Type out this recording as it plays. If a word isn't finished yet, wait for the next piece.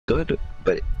good,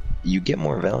 but you get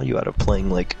more value out of playing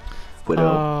like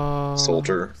Widow,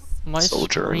 Soldier, My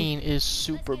Soldier. screen is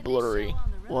super blurry.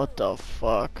 What the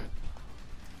fuck?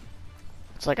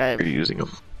 It's like I Are you using a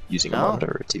no, monitor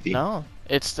or a TV? no.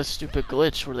 It's the stupid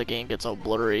glitch where the game gets all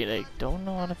blurry and I don't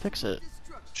know how to fix it.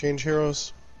 Change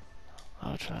heroes.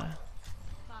 I'll try.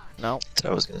 No. That's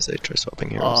what I was gonna say. Try swapping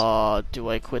heroes. Do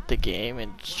I quit the game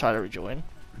and just try to rejoin?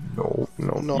 No,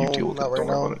 No, you deal with not it. right Don't worry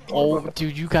now. about it. Don't worry Oh, about it.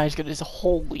 dude, you guys got this.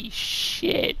 Holy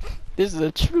shit! This is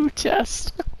a true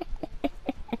test.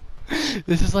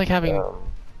 This is like having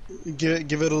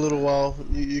Give it a little while.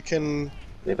 You can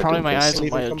Maybe I probably can my fix eyes can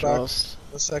might even come back. adjust.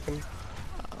 a second.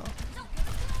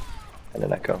 And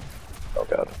an echo. Oh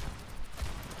god.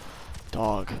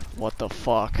 Dog, what the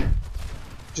fuck?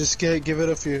 Just give it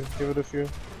a few. Give it a few.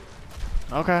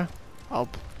 Okay, I'll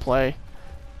play.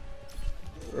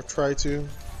 Or try to.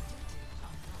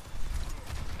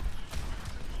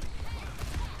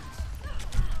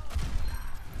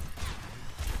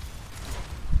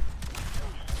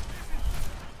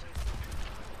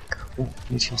 Cool.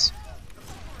 Yes.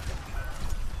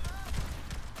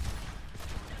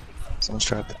 Someone's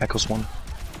tried the Echoes one.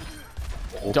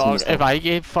 The whole Dog, team's if down. I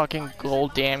get fucking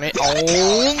gold, damn it. Oh!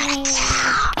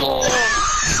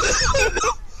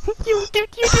 you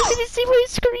didn't see my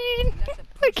screen!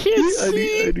 I can't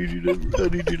see! I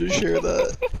need you to share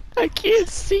that. I can't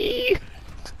see!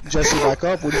 Jesse, back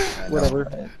up. Whatever.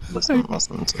 Alright, listen, it's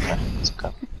okay. It's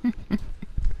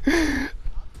okay.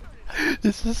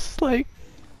 This is like...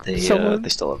 They Someone- they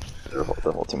still have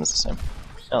the whole team is the same.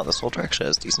 Oh, the Soldier actually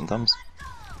has decent thumbs.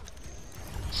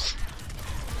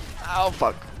 Oh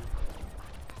fuck.